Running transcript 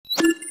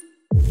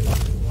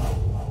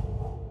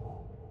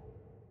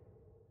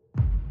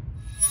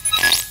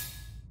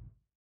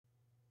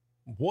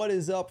What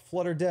is up,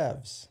 Flutter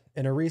devs?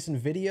 In a recent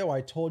video,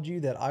 I told you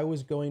that I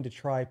was going to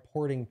try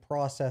porting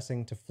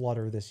processing to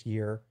Flutter this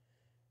year.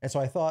 And so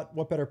I thought,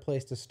 what better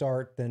place to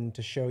start than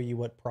to show you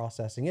what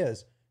processing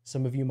is?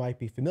 Some of you might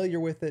be familiar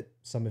with it,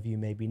 some of you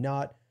maybe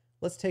not.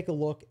 Let's take a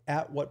look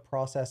at what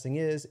processing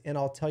is, and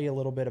I'll tell you a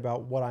little bit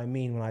about what I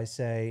mean when I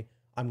say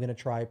I'm going to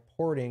try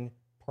porting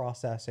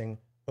processing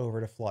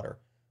over to Flutter.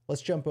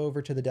 Let's jump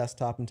over to the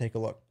desktop and take a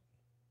look.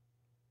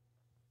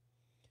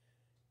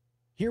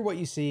 Here what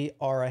you see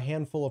are a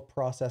handful of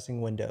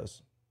processing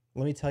windows.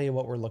 Let me tell you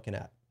what we're looking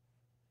at.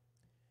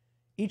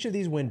 Each of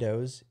these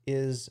windows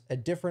is a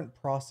different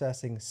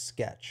processing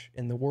sketch.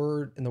 In the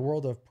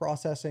world of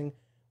processing,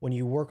 when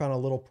you work on a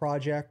little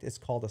project, it's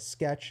called a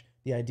sketch.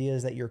 The idea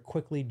is that you're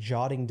quickly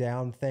jotting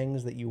down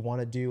things that you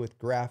want to do with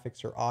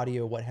graphics or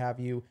audio, what have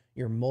you.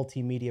 Your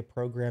multimedia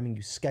programming,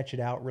 you sketch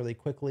it out really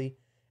quickly,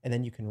 and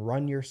then you can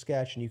run your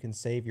sketch and you can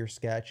save your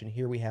sketch. And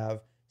here we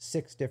have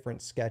 6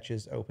 different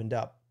sketches opened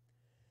up.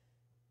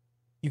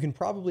 You can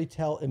probably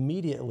tell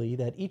immediately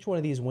that each one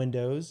of these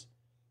windows,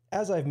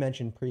 as I've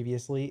mentioned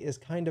previously, is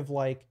kind of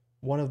like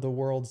one of the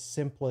world's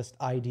simplest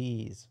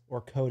IDEs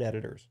or code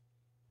editors.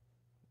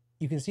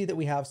 You can see that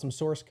we have some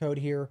source code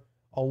here.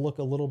 I'll look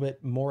a little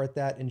bit more at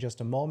that in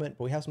just a moment,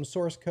 but we have some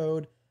source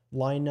code,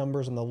 line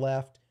numbers on the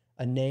left,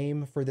 a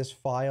name for this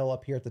file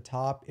up here at the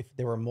top. If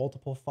there were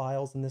multiple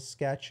files in this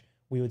sketch,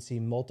 we would see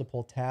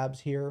multiple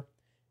tabs here.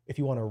 If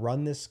you want to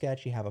run this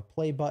sketch, you have a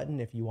play button.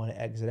 If you want to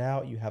exit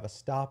out, you have a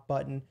stop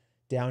button.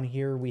 Down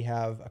here, we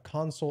have a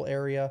console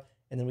area,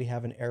 and then we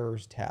have an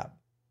errors tab.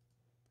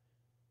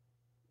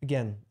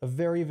 Again, a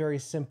very, very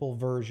simple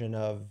version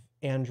of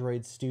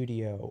Android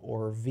Studio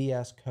or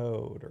VS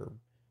Code or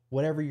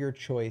whatever your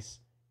choice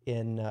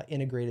in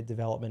integrated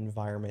development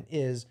environment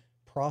is.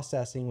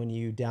 Processing, when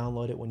you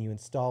download it, when you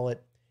install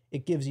it,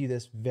 it gives you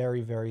this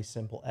very, very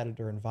simple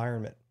editor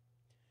environment.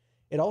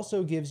 It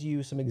also gives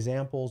you some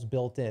examples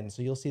built in.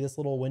 So you'll see this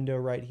little window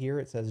right here.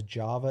 It says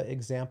Java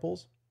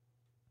examples.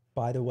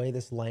 By the way,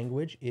 this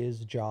language is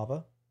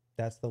Java.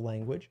 That's the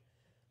language.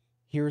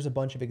 Here's a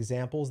bunch of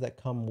examples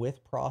that come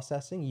with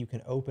processing. You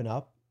can open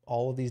up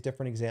all of these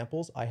different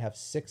examples. I have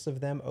 6 of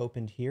them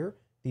opened here.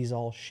 These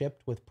all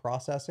shipped with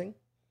processing.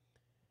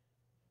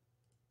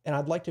 And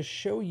I'd like to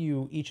show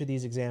you each of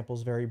these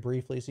examples very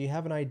briefly so you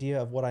have an idea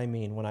of what I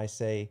mean when I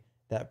say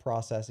that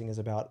processing is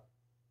about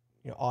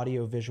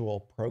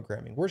audio-visual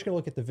programming. We're just going to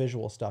look at the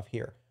visual stuff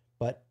here,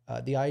 but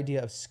the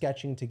idea of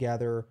sketching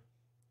together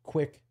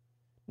quick,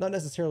 not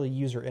necessarily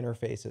user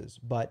interfaces,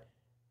 but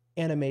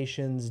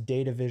animations,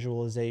 data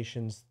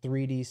visualizations,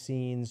 3D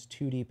scenes,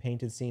 2D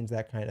painted scenes,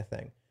 that kind of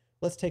thing.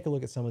 Let's take a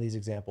look at some of these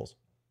examples.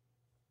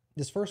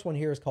 This first one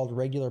here is called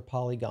regular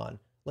Polygon.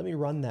 Let me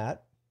run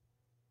that.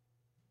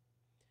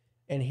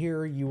 And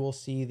here you will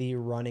see the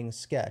running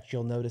sketch.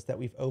 You'll notice that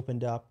we've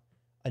opened up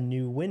a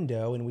new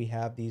window and we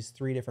have these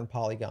 3 different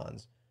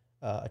polygons,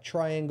 a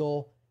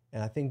triangle,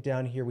 and I think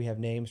down here we have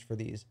names for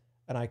these.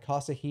 An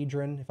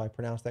icosahedron, if I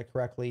pronounce that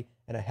correctly,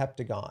 and a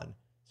heptagon.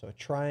 So a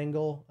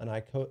triangle,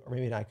 or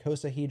maybe an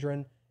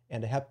icosahedron,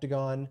 and a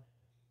heptagon.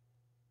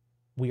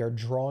 We are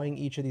drawing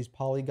each of these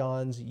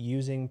polygons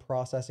using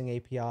processing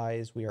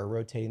APIs. We are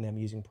rotating them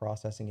using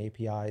processing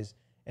APIs,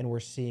 and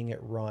we're seeing it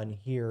run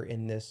here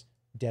in this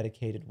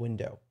dedicated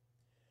window.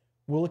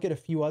 We'll look at a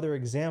few other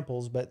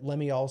examples, but let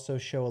me also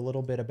show a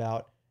little bit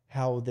about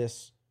how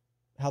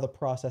the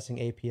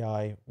processing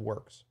API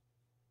works.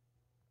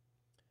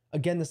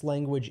 Again, this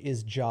language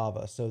is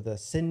Java, so the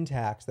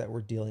syntax that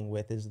we're dealing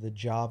with is the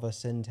Java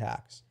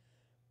syntax.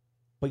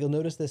 But you'll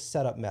notice this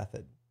setup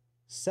method.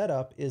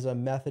 Setup is a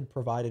method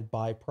provided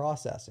by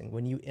processing.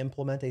 When you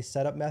implement a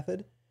setup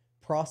method,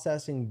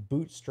 processing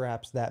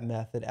bootstraps that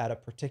method at a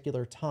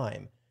particular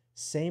time.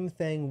 Same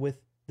thing with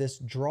this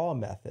draw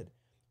method.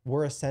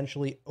 We're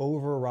essentially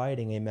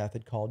overriding a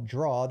method called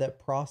draw that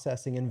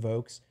processing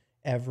invokes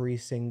every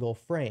single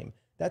frame.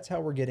 That's how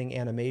we're getting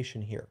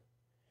animation here.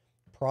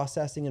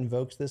 Processing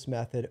invokes this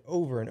method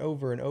over and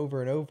over and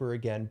over and over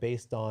again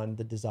based on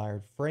the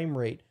desired frame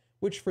rate,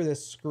 which for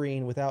this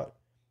screen,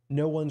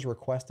 no one's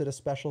requested a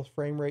special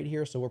frame rate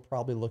here, so we're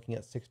probably looking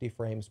at 60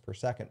 frames per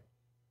second.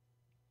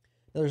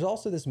 Now there's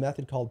also this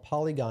method called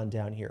Polygon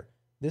down here.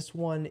 This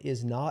one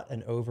is not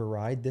an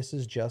override. This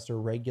is just a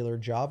regular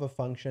Java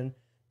function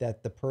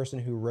that the person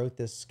who wrote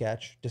this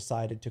sketch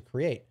decided to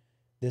create.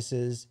 This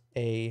is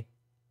a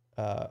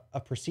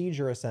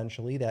procedure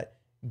essentially that,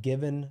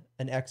 given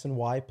an X and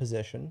Y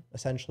position,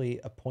 essentially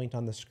a point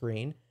on the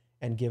screen,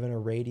 and given a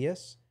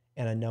radius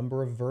and a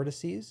number of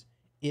vertices,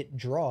 it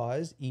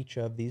draws each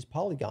of these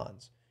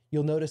polygons.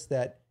 You'll notice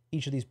that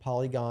each of these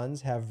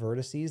polygons have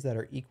vertices that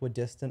are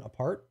equidistant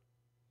apart.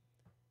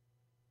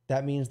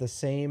 That means the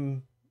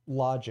same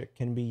logic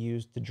can be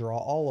used to draw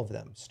all of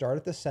them. Start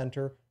at the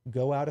center,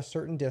 go out a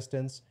certain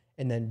distance,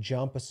 and then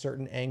jump a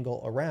certain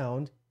angle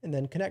around, and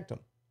then connect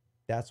them.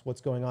 That's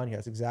what's going on here.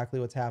 That's exactly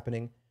what's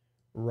happening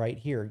right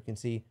here. You can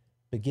see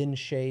begin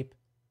shape,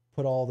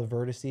 put all the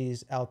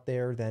vertices out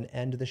there, then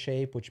end the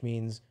shape, which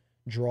means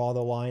draw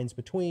the lines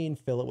between,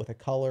 fill it with a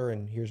color,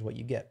 and here's what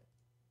you get.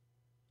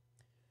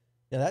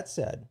 Now that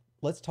said,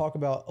 let's talk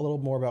about a little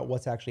more about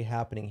what's actually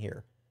happening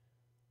here.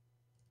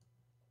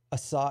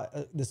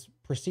 This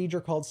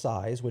procedure called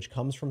size, which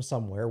comes from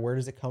somewhere. Where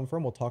does it come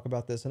from? We'll talk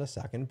about this in a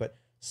second, but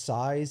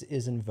size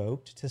is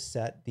invoked to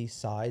set the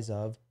size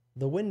of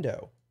the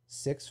window,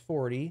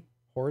 640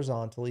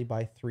 horizontally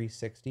by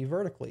 360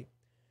 vertically.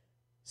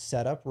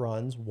 Setup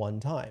runs one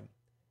time.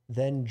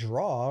 Then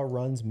draw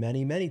runs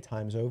many, many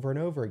times over and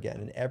over again.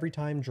 And every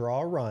time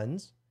draw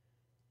runs,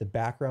 the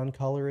background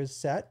color is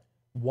set.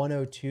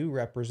 102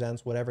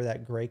 represents whatever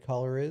that gray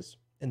color is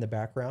in the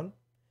background.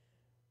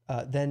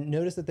 Then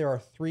notice that there are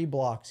 3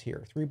 blocks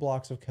here, 3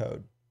 blocks of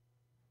code.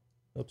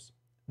 Oops.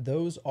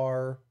 Those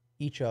are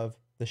each of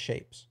the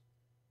shapes.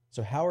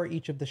 So how are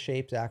each of the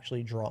shapes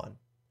actually drawn?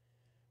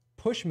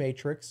 Push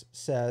matrix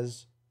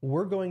says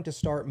we're going to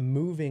start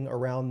moving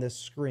around this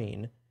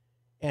screen,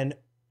 and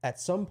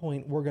at some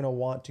point we're going to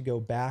want to go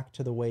back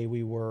to the way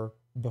we were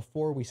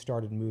before we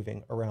started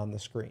moving around the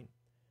screen.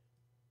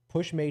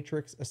 Push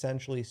matrix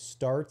essentially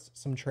starts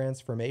some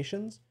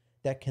transformations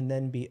that can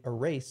then be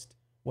erased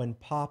when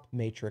pop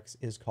matrix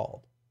is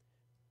called.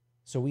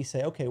 So we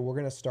say, okay, we're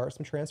going to start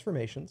some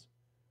transformations.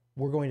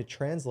 We're going to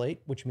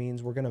translate, which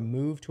means we're going to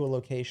move to a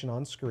location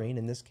on screen,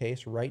 in this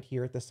case, right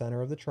here at the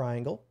center of the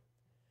triangle.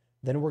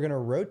 Then we're going to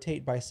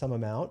rotate by some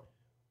amount,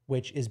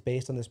 which is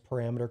based on this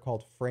parameter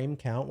called frame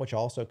count, which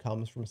also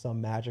comes from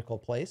some magical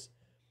place.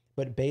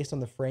 But based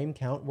on the frame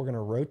count, we're going to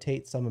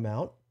rotate some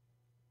amount.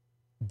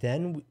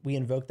 Then we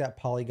invoke that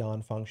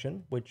polygon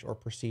function, or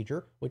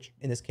procedure, which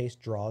in this case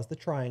draws the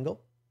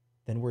triangle.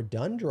 Then we're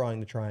done drawing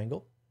the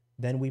triangle.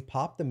 Then we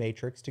pop the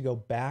matrix to go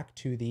back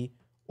to the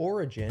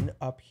origin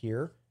up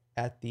here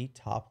at the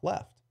top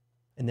left.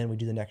 And then we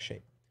do the next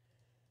shape.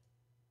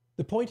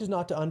 The point is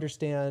not to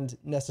understand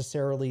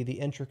necessarily the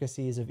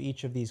intricacies of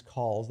each of these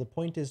calls. The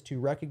point is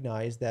to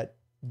recognize that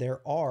there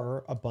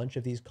are a bunch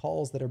of these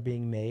calls that are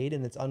being made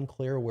and it's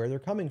unclear where they're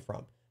coming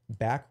from.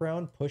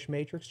 Background, push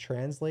matrix,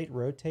 translate,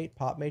 rotate,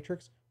 pop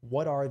matrix.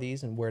 What are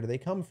these and where do they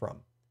come from?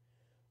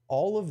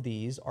 All of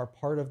these are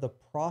part of the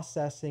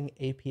processing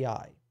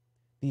API.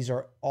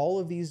 All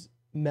of these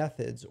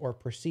methods or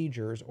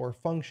procedures or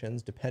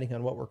functions, depending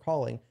on what we're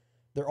calling,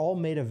 they're all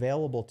made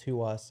available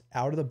to us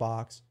out of the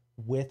box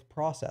with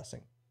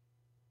processing.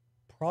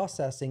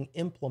 Processing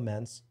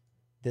implements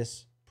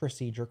this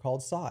procedure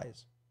called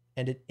size,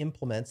 and it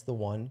implements the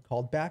one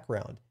called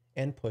background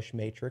and push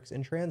matrix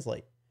and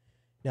translate.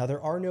 Now,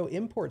 there are no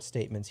import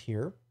statements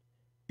here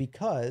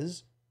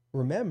because,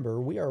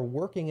 remember, we are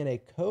working in a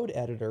code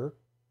editor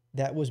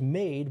that was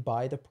made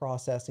by the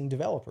processing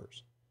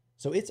developers.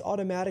 So it's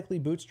automatically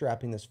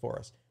bootstrapping this for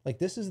us. Like,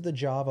 this is the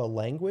Java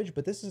language,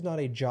 but this is not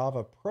a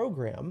Java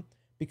program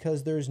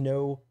because there's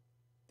no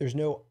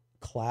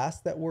class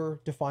that we're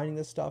defining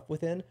this stuff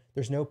within.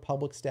 There's no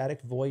public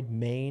static void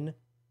main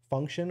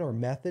function or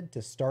method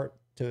to start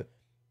to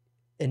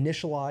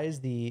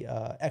initialize the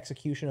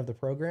execution of the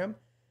program.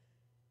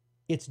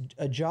 It's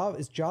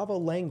Java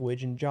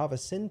language and Java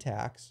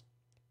syntax,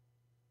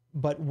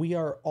 but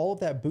all of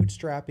that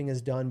bootstrapping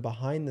is done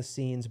behind the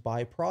scenes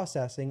by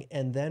processing,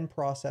 and then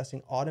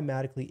processing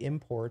automatically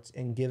imports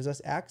and gives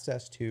us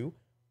access to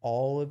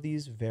all of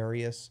these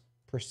various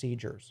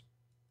procedures.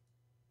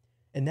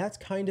 And that's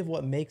kind of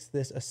what makes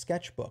this a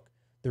sketchbook.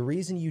 The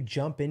reason you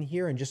jump in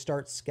here and just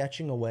start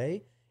sketching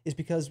away is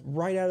because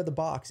right out of the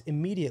box,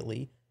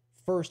 immediately,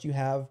 first you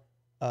have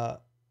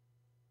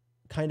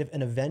kind of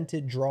an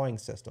evented drawing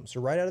system.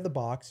 So right out of the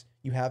box,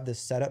 you have this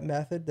setup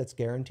method that's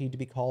guaranteed to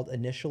be called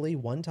initially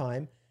one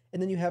time,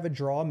 and then you have a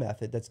draw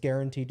method that's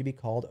guaranteed to be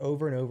called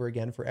over and over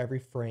again for every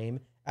frame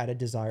at a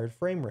desired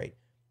frame rate.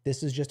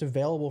 This is just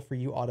available for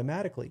you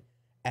automatically,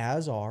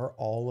 as are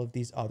all of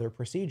these other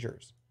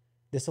procedures.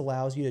 This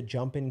allows you to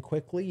jump in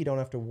quickly. You don't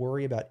have to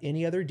worry about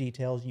any other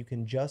details. You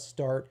can just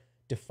start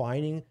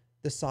defining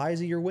the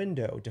size of your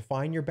window,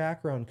 define your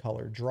background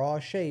color, draw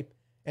a shape,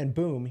 and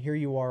boom, here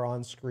you are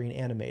on screen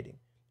animating.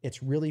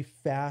 It's really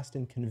fast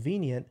and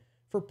convenient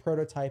for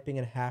prototyping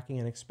and hacking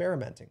and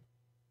experimenting.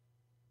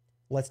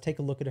 Let's take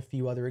a look at a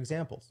few other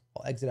examples.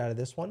 I'll exit out of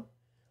this one.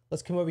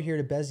 Let's come over here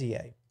to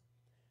Bezier.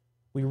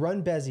 We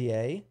run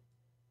Bezier,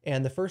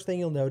 and the first thing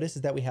you'll notice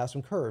is that we have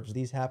some curves.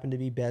 These happen to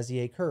be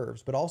Bezier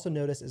curves, but also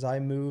notice as I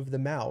move the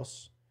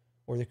mouse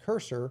or the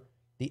cursor,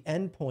 the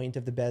endpoint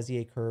of the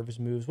Bezier curves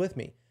moves with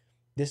me.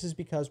 This is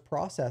because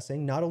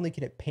processing, not only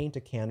can it paint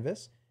a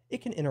canvas,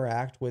 it can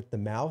interact with the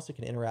mouse, it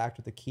can interact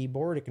with the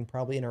keyboard, it can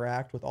probably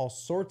interact with all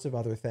sorts of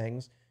other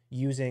things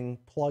using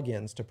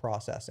plugins to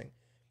processing.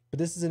 But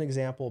this is an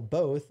example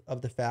both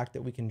of the fact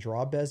that we can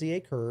draw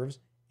Bezier curves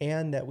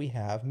and that we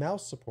have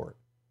mouse support.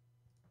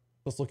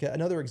 Let's look at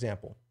another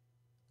example.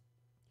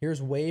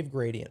 Here's wave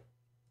gradient.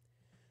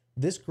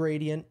 This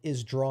gradient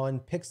is drawn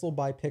pixel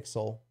by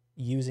pixel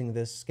using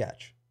this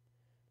sketch.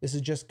 This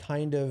is just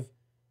kind of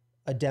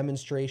a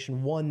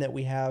demonstration, one, that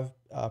we have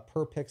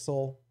per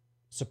pixel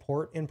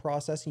support in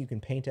processing. You can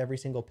paint every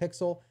single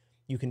pixel.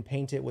 You can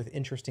paint it with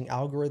interesting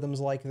algorithms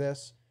like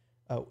this.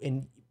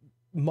 And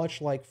much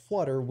like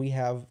Flutter, we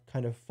have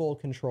kind of full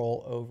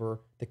control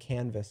over the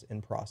canvas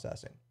in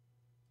processing.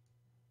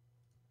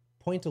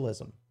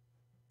 Pointillism.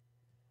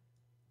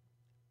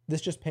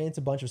 This just paints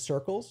a bunch of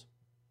circles,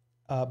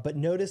 but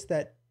notice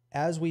that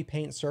as we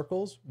paint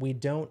circles, we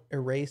don't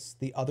erase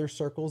the other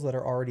circles that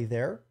are already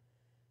there.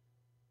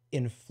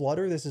 In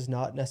Flutter, this is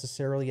not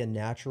necessarily a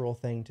natural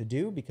thing to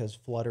do because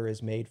Flutter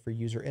is made for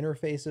user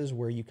interfaces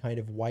where you kind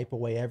of wipe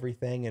away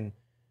everything and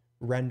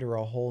render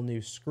a whole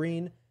new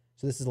screen.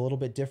 So this is a little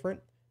bit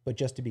different, but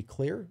just to be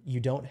clear, you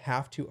don't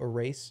have to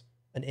erase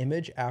an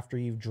image after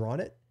you've drawn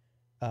it.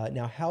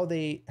 Now, how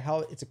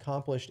it's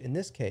accomplished in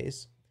this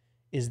case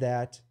is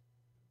that,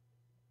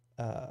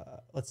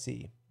 let's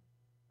see,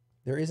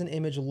 there is an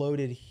image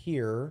loaded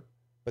here,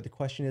 but the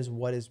question is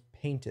what is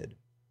painted?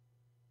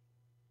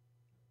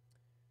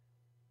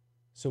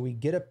 So we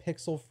get a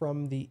pixel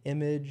from the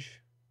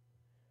image.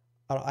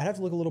 I'd have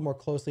to look a little more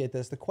closely at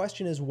this. The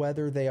question is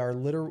whether they are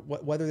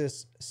whether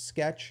this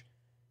sketch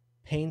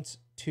paints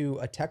to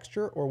a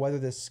texture or whether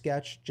this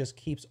sketch just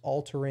keeps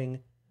altering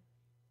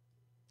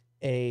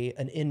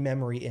an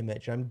in-memory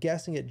image. I'm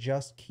guessing it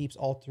just keeps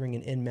altering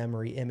an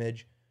in-memory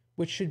image,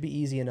 which should be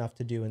easy enough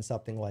to do in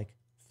something like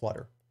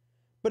Flutter.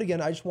 But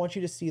again, I just want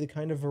you to see the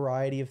kind of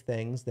variety of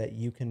things that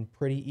you can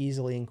pretty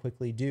easily and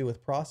quickly do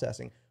with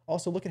processing.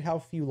 Also, look at how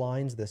few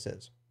lines this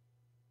is.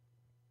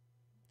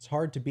 It's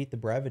hard to beat the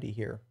brevity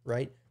here,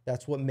 right?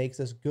 That's what makes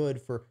us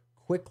good for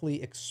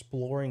quickly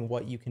exploring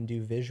what you can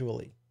do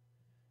visually.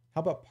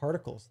 How about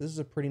particles? This is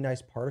a pretty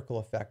nice particle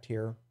effect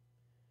here.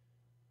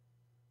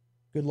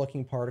 Good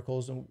looking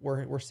particles, and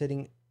we're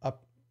sitting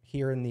up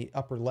here in the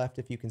upper left,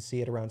 if you can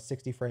see it, around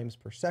 60 frames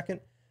per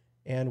second,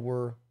 and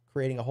we're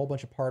creating a whole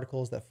bunch of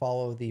particles that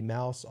follow the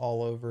mouse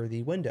all over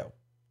the window.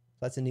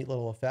 That's a neat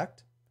little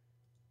effect.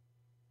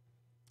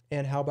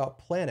 And how about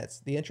planets?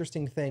 The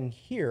interesting thing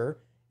here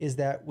is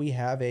that we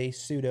have a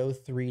pseudo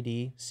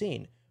 3D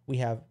scene. We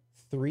have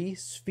 3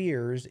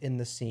 spheres in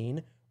the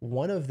scene.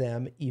 One of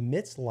them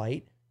emits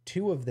light,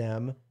 2 of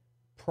them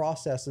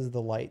processes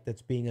the light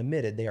that's being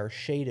emitted. They are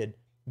shaded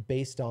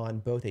based on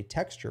both a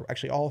texture.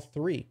 Actually, all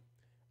 3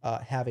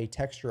 have a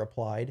texture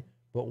applied,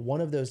 but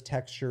one of those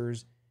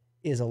textures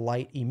is a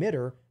light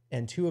emitter,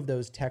 and 2 of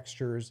those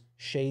textures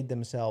shade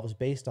themselves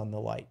based on the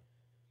light.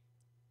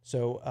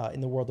 So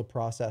in the world of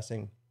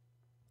processing,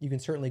 you can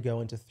certainly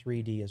go into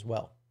 3D as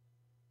well.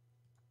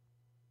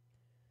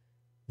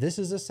 This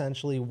is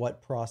essentially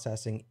what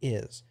processing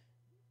is.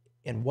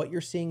 And what you're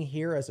seeing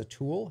here as a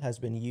tool has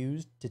been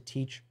used to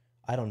teach,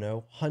 I don't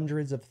know,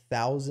 hundreds of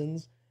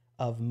thousands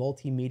of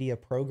multimedia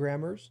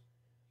programmers.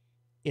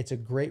 It's a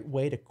great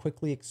way to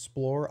quickly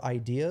explore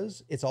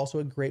ideas. It's also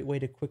a great way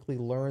to quickly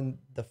learn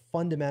the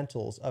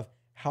fundamentals of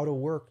how to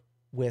work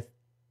with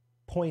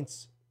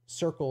points,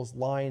 circles,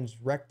 lines,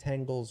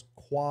 rectangles,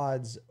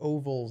 quads,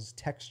 ovals,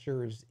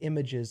 textures,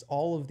 images,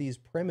 all of these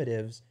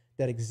primitives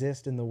that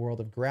exist in the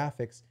world of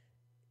graphics.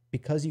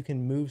 Because you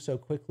can move so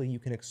quickly, you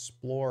can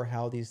explore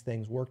how these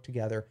things work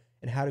together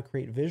and how to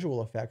create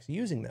visual effects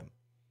using them.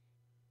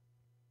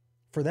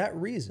 For that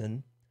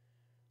reason,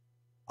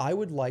 I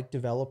would like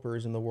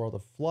developers in the world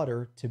of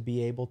Flutter to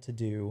be able to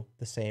do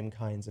the same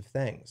kinds of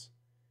things.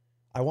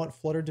 I want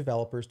Flutter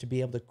developers to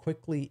be able to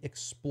quickly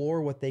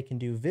explore what they can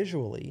do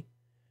visually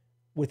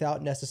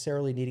without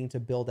necessarily needing to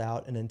build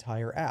out an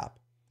entire app.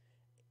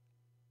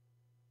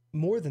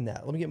 More than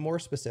that, let me get more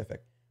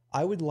specific.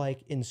 I would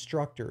like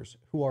instructors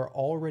who are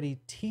already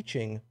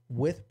teaching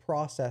with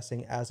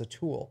processing as a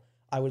tool.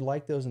 I would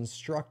like those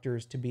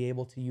instructors to be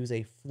able to use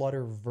a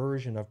Flutter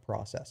version of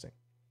processing.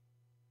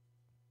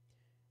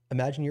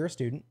 Imagine you're a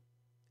student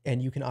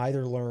and you can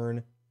either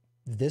learn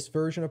this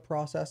version of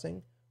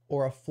processing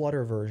or a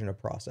Flutter version of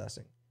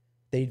processing.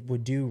 They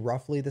would do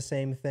roughly the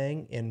same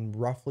thing in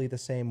roughly the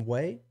same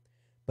way,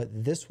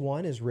 but this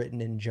one is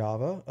written in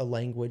Java, a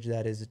language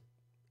that is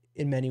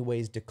in many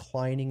ways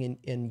declining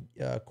in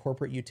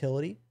corporate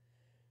utility,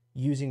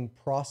 using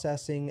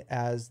processing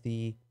as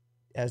the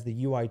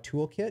UI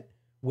toolkit,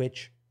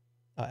 which,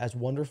 as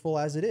wonderful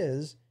as it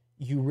is,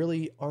 you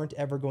really aren't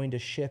ever going to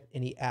ship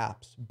any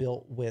apps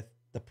built with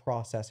the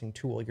processing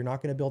tool. You're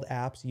not going to build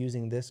apps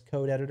using this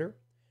code editor.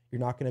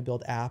 You're not going to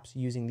build apps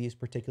using these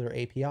particular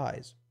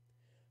APIs.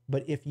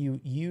 But if you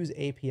use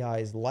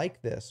APIs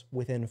like this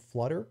within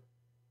Flutter,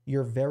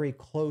 you're very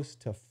close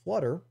to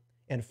Flutter,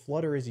 and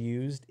Flutter is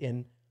used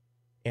in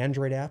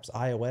Android apps,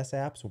 iOS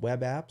apps,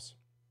 web apps,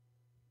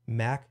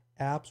 Mac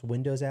apps,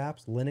 Windows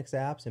apps, Linux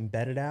apps,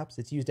 embedded apps.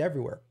 It's used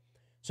everywhere.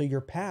 So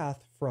your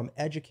path from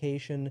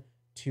education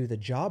to the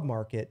job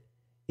market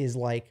is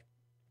like,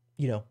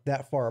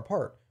 that far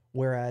apart.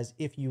 Whereas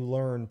if you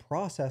learn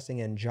processing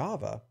in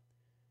Java,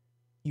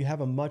 you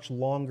have a much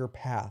longer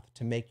path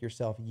to make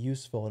yourself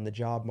useful in the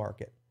job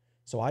market.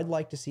 So I'd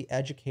like to see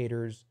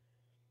educators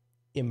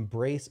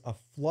embrace a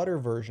Flutter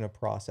version of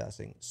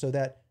processing so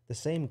that the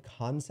same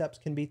concepts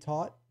can be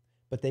taught,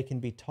 but they can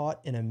be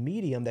taught in a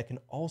medium that can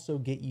also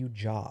get you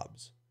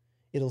jobs.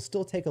 It'll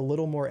still take a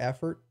little more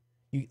effort.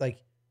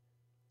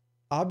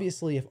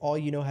 Obviously, if all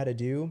you know how to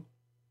do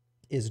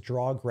is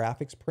draw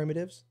graphics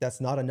primitives, that's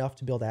not enough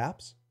to build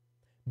apps.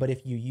 But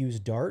if you use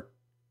Dart,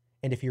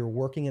 and if you're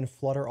working in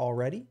Flutter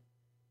already,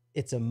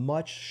 it's a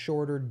much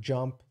shorter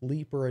jump,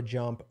 leap or a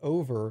jump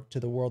over to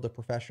the world of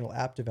professional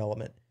app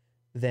development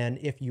than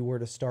if you were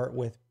to start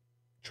with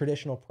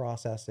traditional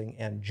processing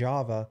and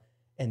Java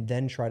and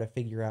then try to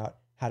figure out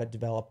how to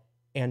develop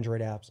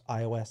Android apps,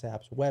 iOS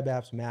apps, web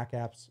apps, Mac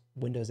apps,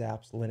 Windows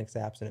apps, Linux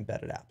apps, and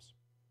embedded apps.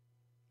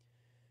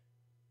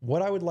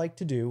 What I would like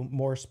to do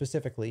more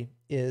specifically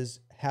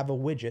is have a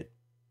widget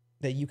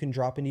that you can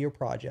drop into your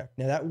project.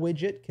 Now that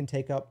widget can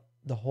take up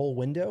the whole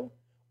window,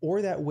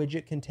 or that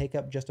widget can take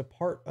up just a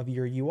part of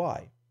your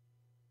UI.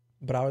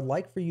 But I would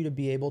like for you to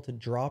be able to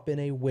drop in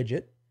a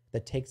widget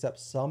that takes up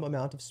some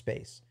amount of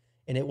space,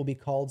 and it will be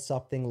called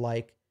something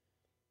like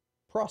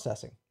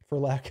processing, for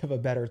lack of a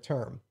better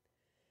term.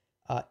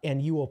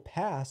 And you will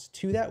pass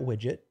to that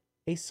widget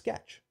a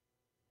sketch.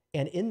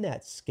 And in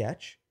that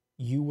sketch,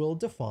 you will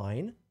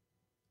define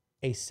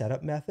a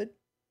setup method,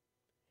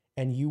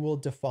 and you will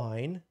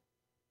define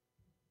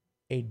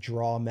a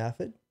draw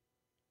method.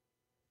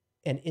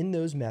 And in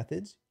those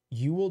methods,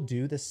 you will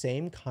do the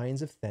same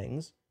kinds of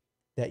things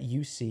that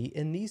you see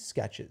in these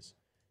sketches.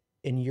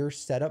 In your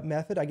setup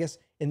method, I guess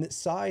in the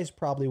size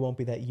probably won't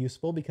be that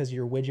useful because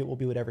your widget will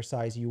be whatever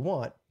size you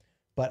want.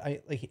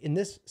 But like in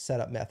this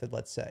setup method,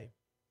 let's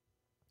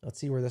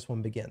see where this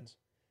one begins.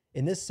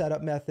 In this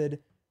setup method,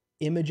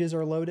 images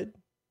are loaded.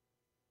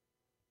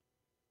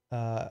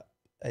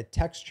 A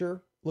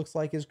texture looks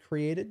like is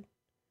created.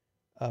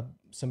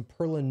 Some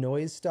Perlin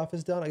noise stuff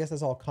is done. I guess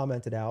that's all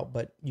commented out,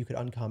 but you could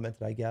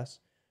uncomment it, I guess.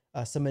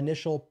 Some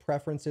initial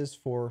preferences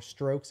for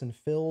strokes and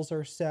fills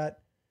are set.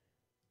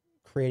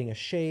 Creating a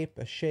shape,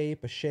 a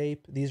shape, a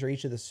shape. These are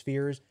each of the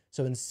spheres.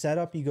 So in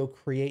setup, you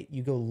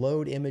go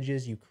load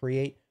images, you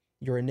create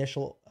your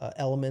initial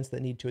elements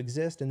that need to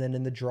exist. And then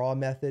in the draw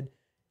method,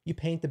 you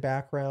paint the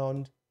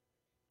background.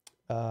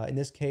 In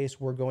this case,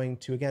 we're going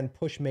to, again,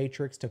 push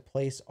matrix to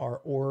place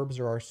our orbs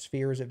or our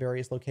spheres at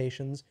various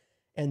locations.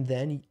 And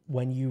then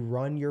when you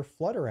run your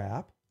Flutter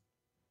app,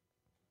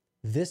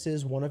 this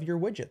is one of your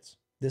widgets.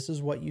 This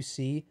is what you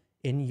see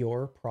in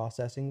your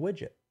processing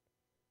widget,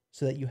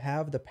 so that you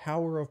have the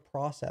power of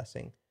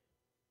processing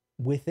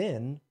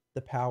within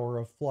the power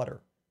of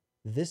Flutter.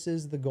 This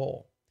is the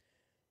goal.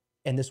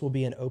 And this will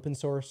be an open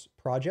source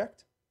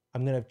project.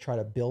 I'm going to try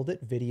to build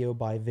it video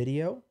by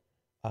video.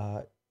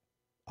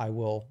 I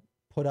will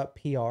put up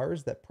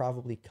PRs that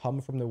probably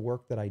come from the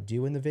work that I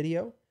do in the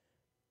video.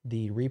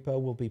 The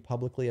repo will be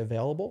publicly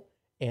available,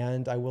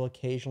 and I will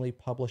occasionally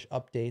publish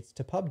updates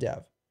to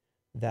PubDev.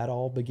 That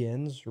all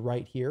begins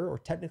right here, or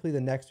technically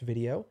the next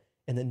video.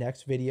 In the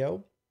next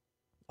video,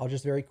 I'll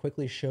just very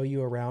quickly show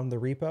you around the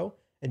repo,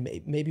 and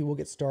maybe we'll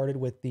get started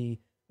with the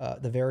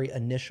very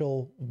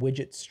initial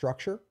widget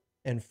structure.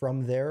 And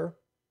from there,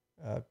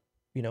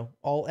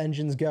 all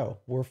engines go.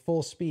 We're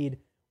full speed.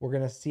 We're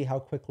going to see how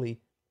quickly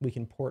we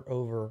can port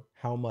over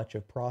how much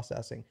of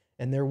processing.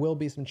 And there will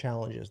be some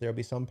challenges. There will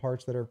be some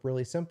parts that are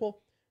really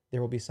simple.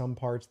 There will be some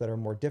parts that are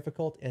more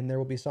difficult. And there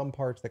will be some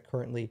parts that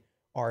currently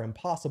are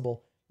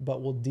impossible,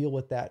 but we'll deal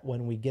with that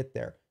when we get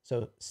there.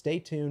 So stay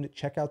tuned.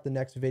 Check out the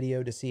next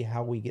video to see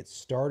how we get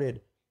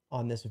started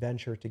on this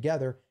venture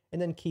together,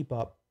 and then keep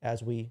up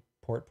as we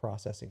port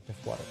processing to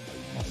Flutter.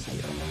 I'll see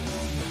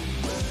you.